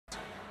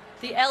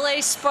the LA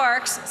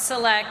Sparks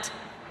select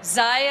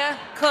Zia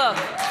Cooke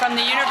from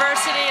the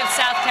University of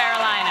South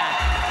Carolina.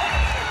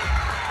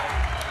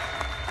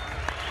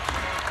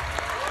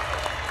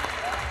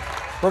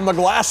 From the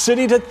Glass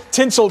City to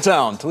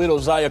Tinseltown,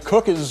 Toledo's Zia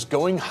Cooke is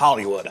going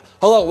Hollywood.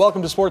 Hello,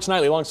 welcome to Sports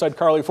Nightly alongside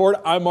Carly Ford.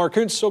 I'm Mark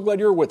Kuntz. So glad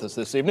you're with us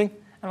this evening.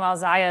 And while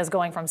Zia is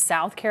going from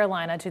South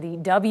Carolina to the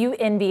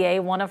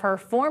WNBA, one of her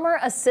former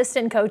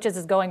assistant coaches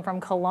is going from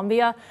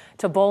Columbia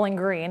to Bowling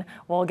Green.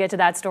 We'll get to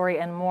that story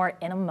and more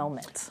in a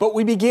moment. But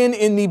we begin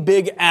in the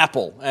Big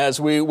Apple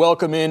as we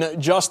welcome in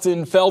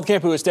Justin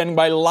Feldkamp, who is standing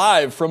by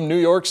live from New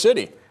York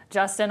City.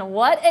 Justin,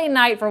 what a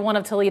night for one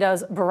of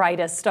Toledo's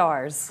brightest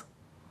stars.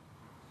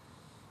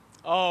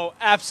 Oh,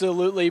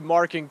 absolutely,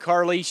 Mark and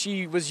Carly.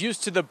 She was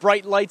used to the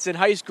bright lights in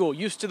high school,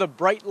 used to the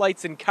bright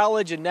lights in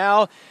college, and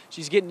now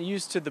she's getting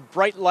used to the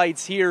bright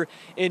lights here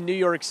in New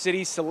York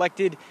City,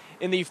 selected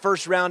in the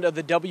first round of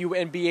the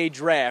WNBA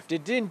draft.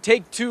 It didn't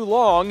take too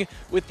long.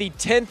 With the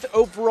 10th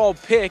overall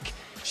pick,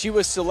 she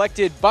was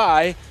selected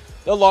by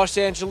the Los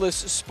Angeles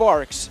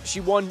Sparks. She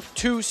won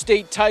 2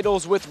 state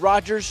titles with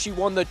Rogers. She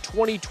won the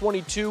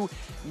 2022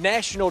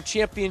 National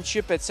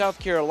Championship at South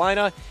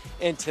Carolina,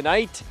 and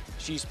tonight,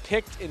 she's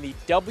picked in the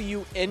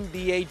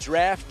WNBA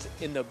draft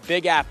in the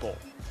Big Apple.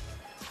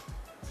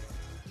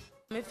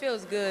 It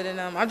feels good, and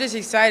I'm just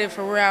excited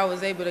for where I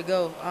was able to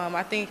go.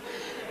 I think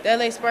the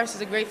LA Sparks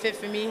is a great fit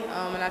for me,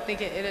 and I think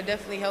it'll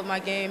definitely help my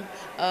game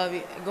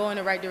go in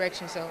the right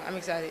direction, so I'm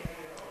excited.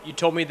 You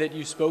told me that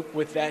you spoke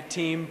with that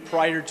team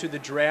prior to the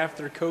draft.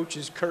 Their coach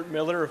is Kurt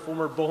Miller, a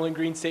former Bowling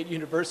Green State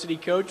University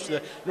coach.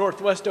 The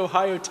Northwest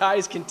Ohio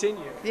ties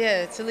continue.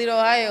 Yeah, Toledo,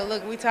 Ohio.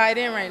 Look, we tied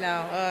in right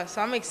now, so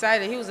I'm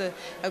excited. He was a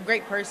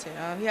great person.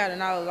 He had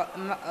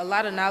a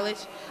lot of knowledge.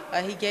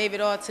 He gave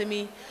it all to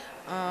me,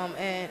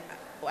 and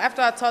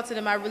after I talked to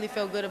them, I really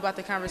felt good about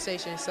the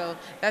conversation. So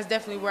that's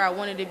definitely where I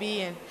wanted to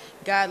be, and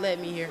God led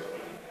me here.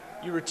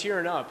 You were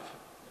tearing up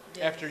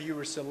after you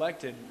were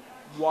selected.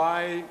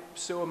 Why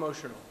so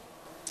emotional?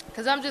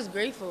 Because I'm just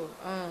grateful.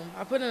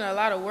 I put in a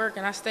lot of work,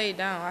 and I stayed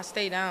down.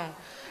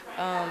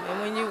 And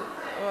when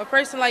a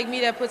person like me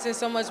that puts in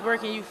so much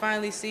work and you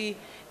finally see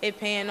it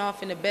paying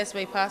off in the best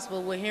way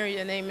possible with hearing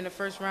your name in the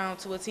first round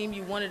to a team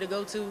you wanted to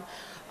go to,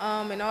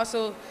 and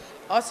also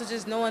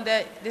just knowing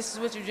that this is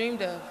what you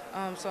dreamed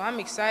of. So I'm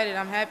excited,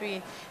 I'm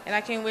happy, and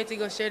I can't wait to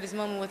go share this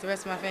moment with the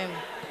rest of my family.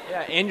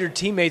 Yeah, and your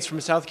teammates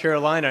from South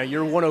Carolina.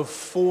 You're one of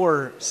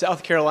 4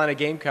 South Carolina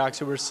Gamecocks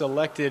who were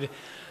selected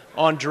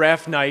on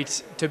draft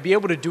night. To be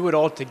able to do it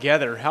all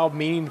together, how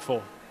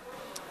meaningful?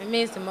 It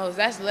means the most.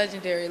 That's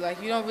legendary.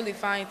 Like, you don't really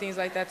find things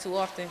like that too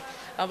often.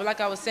 But like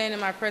I was saying in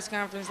my press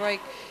conference, like,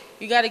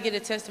 you got to get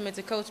a testament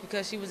to Coach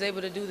because she was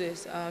able to do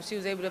this. She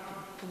was able to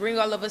bring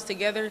all of us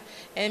together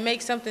and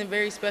make something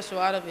very special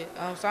out of it.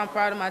 So I'm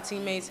proud of my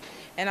teammates,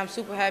 and I'm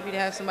super happy to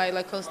have somebody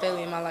like Coach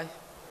Staley in my life.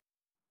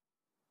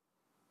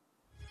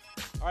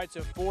 All right,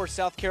 so 4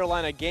 South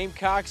Carolina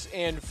Gamecocks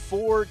and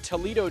 4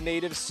 Toledo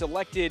natives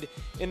selected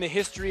in the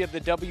history of the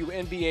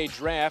WNBA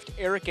draft.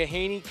 Erica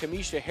Haney,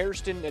 Kamisha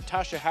Hairston,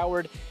 Natasha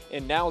Howard,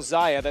 and now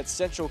Zia. That's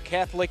Central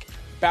Catholic,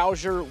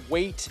 Bowser,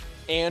 Waite,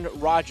 and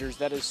Rogers.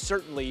 That is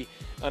certainly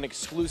an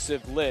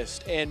exclusive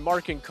list. And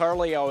Mark and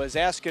Carly, I was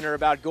asking her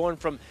about going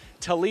from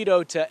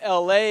Toledo to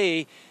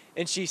LA,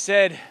 and she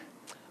said,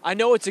 I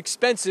know it's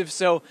expensive,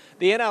 so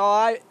the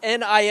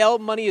NIL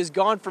money is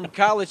gone from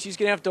college. She's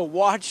going to have to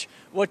watch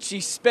what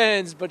she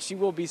spends, but she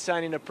will be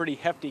signing a pretty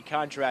hefty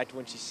contract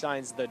when she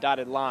signs the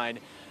dotted line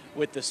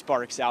with the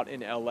Sparks out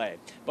in LA.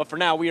 But for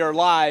now, we are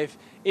live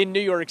in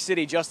New York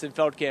City. Justin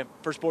Feldkamp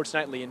for Sports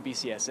Nightly in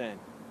BCSN.